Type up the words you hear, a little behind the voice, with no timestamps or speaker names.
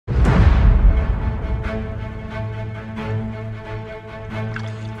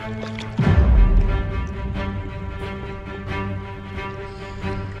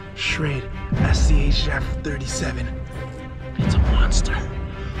SCHF37. It's a monster.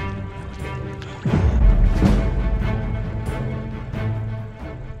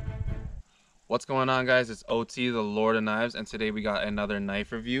 What's going on, guys? It's OT, the Lord of Knives, and today we got another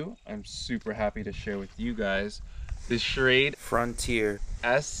knife review. I'm super happy to share with you guys the Schrade Frontier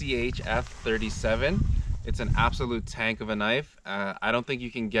SCHF37. It's an absolute tank of a knife. I don't think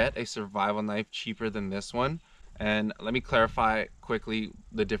you can get a survival knife cheaper than this one. And let me clarify quickly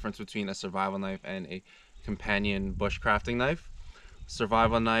the difference between a survival knife and a companion bushcrafting knife.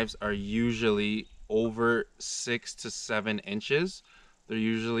 Survival knives are usually over 6 to 7 inches. They're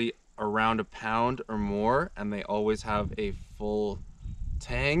usually around a pound or more, and they always have a full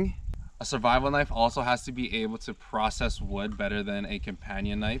tang. A survival knife also has to be able to process wood better than a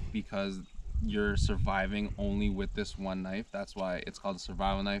companion knife because you're surviving only with this one knife. That's why it's called a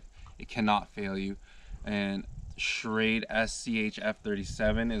survival knife. It cannot fail you. And Schrade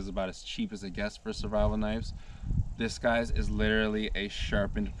SCHF37 is about as cheap as it gets for survival knives. This, guys, is literally a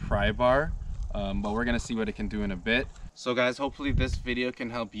sharpened pry bar, but we're gonna see what it can do in a bit. So guys, hopefully this video can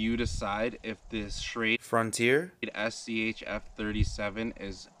help you decide if this Schrade Frontier SCHF37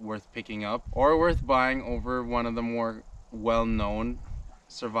 is worth picking up or worth buying over one of the more well-known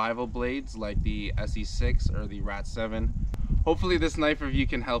survival blades like the SE6 or the RAT7. Hopefully this knife review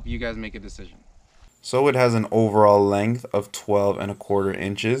can help you guys make a decision. So it has an overall length of 12¼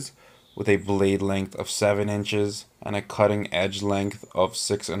 inches with a blade length of 7 inches and a cutting edge length of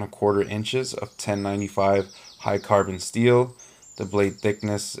 6¼ inches of 1095 high carbon steel. The blade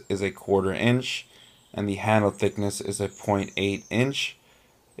thickness is 1/4 inch and the handle thickness is a 0.8 inch.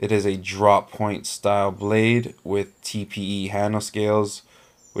 It is a drop point style blade with TPE handle scales,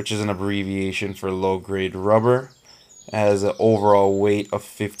 which is an abbreviation for low grade rubber. It has an overall weight of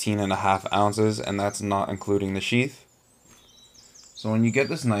 15½ ounces, and that's not including the sheath. So when you get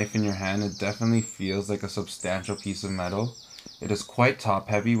this knife in your hand, it definitely feels like a substantial piece of metal. It is quite top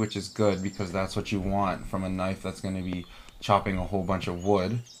heavy, which is good because that's what you want from a knife that's going to be chopping a whole bunch of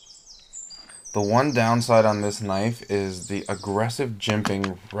wood. The one downside on this knife is the aggressive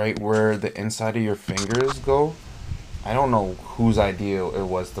jimping right where the inside of your fingers go. I don't know whose idea it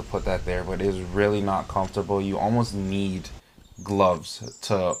was to put that there, but it is really not comfortable. You almost need gloves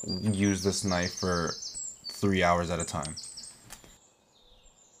to use this knife for 3 hours at a time.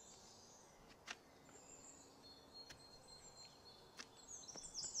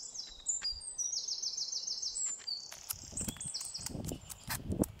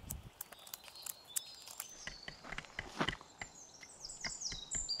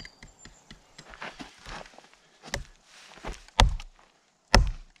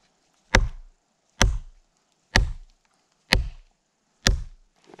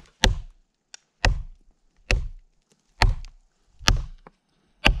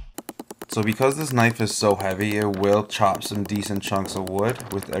 So because this knife is so heavy, it will chop some decent chunks of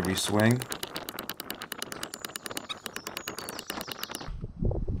wood with every swing.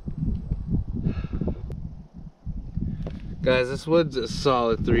 Guys, this wood's a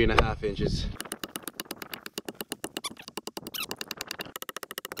solid 3½ inches.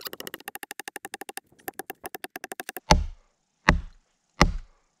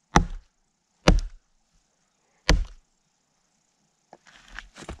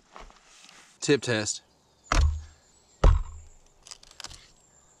 Tip test.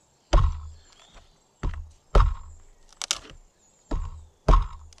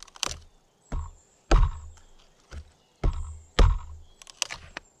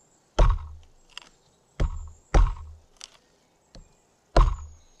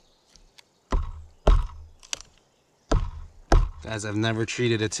 Guys, I've never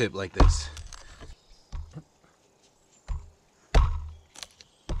treated a tip like this.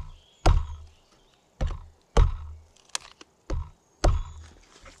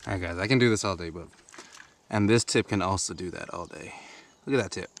 Alright guys, I can do this all day, but and this tip can also do that all day. Look at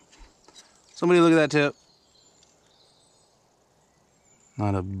that tip. Somebody look at that tip.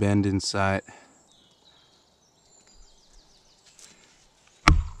 Not a bend in sight.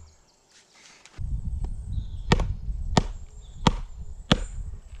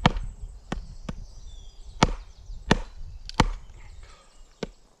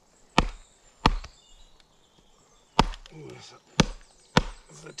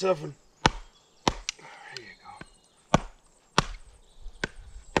 This is a tough one. There you go.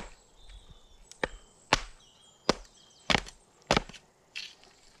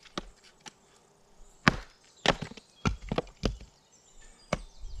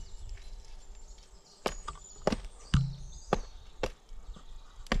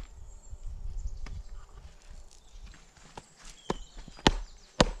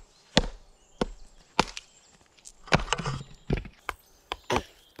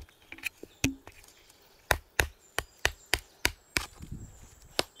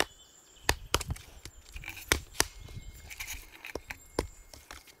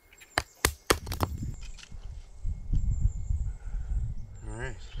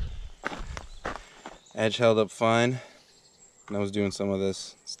 Edge held up fine. And I was doing some of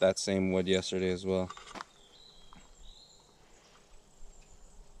this. It's that same wood yesterday as well.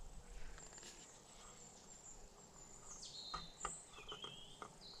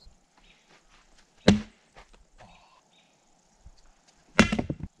 I'm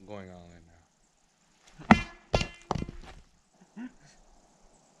going all in now.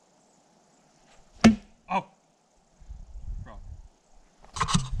 Oh! Bro.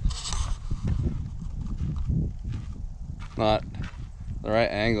 Not the right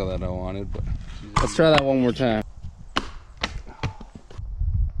angle that I wanted, but let's try that one more time.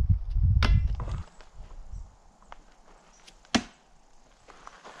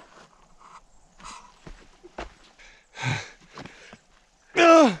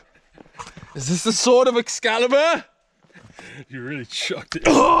 Is this the sword of Excalibur? You really chucked it.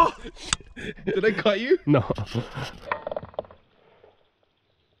 Did I cut you? No.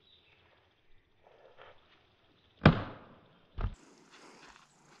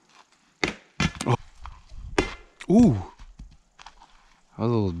 Ooh. That was a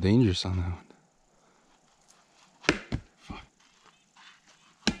little dangerous on that one. Fuck.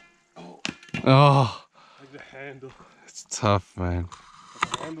 Oh. Like the handle. It's tough, man.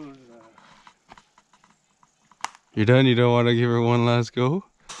 The handle is You're done? You don't want to give her one last go?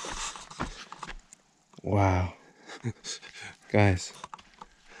 Wow. Guys,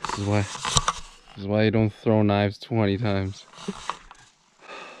 this is why you don't throw knives 20 times.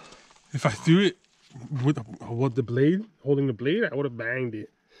 If I threw it with the blade, holding the blade, I would have banged it.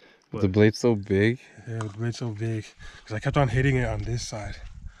 But the blade's so big. Yeah, the blade's so big. Because I kept on hitting it on this side.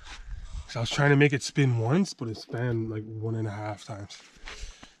 So I was trying to make it spin once, but it span like 1.5 times.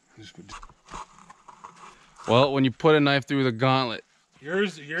 Well, when you put a knife through the gauntlet,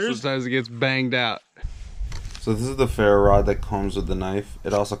 Yours. sometimes it gets banged out. So this is the ferro rod that comes with the knife.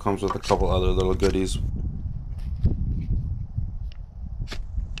 It also comes with a couple other little goodies.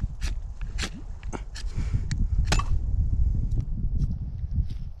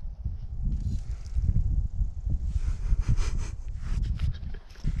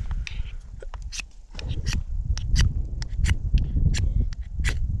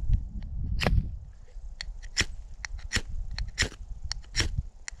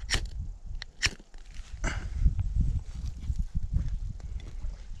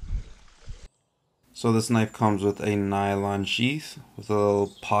 So this knife comes with a nylon sheath with a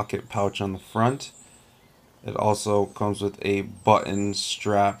little pocket pouch on the front. It also comes with a button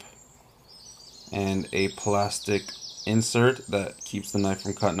strap and a plastic insert that keeps the knife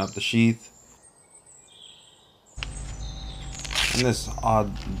from cutting up the sheath. And this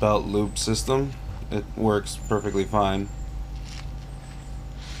odd belt loop system, it works perfectly fine.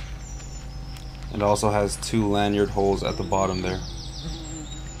 It also has 2 lanyard holes at the bottom there.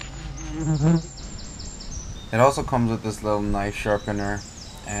 It also comes with this little knife sharpener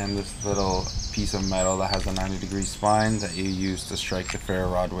and this little piece of metal that has a 90-degree spine that you use to strike the ferro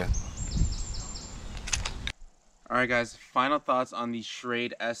rod with. Alright guys, final thoughts on the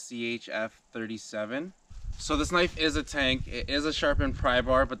Schrade SCHF37. So this knife is a tank, it is a sharpened pry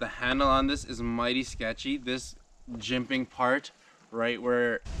bar, but the handle on this is mighty sketchy. This jimping part, right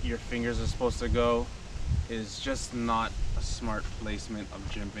where your fingers are supposed to go, is just not a smart placement of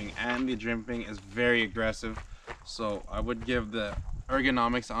jimping, and the jimping is very aggressive. So I would give the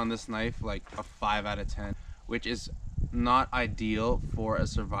ergonomics on this knife like a 5 out of 10, which is not ideal for a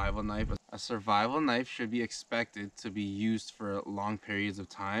survival knife. A survival knife should be expected to be used for long periods of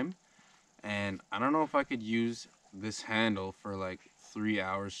time, and I don't know if I could use this handle for like 3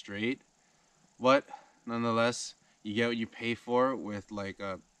 hours straight, but nonetheless, you get what you pay for with like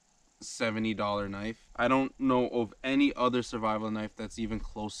a $70 knife. I don't know of any other survival knife that's even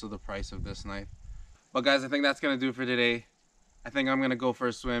close to the price of this knife. But guys, I think that's gonna do it for today. I think I'm gonna go for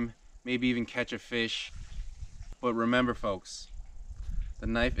a swim, maybe even catch a fish. But remember folks, the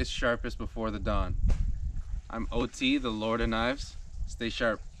knife is sharpest before the dawn. I'm OT, the Lord of Knives. Stay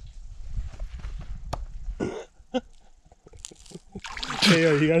sharp. Hey,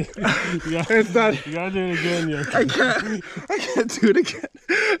 yo, you gotta It's done. You gotta do it again, yo. I can't do it again.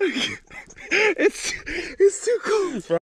 It's too cold.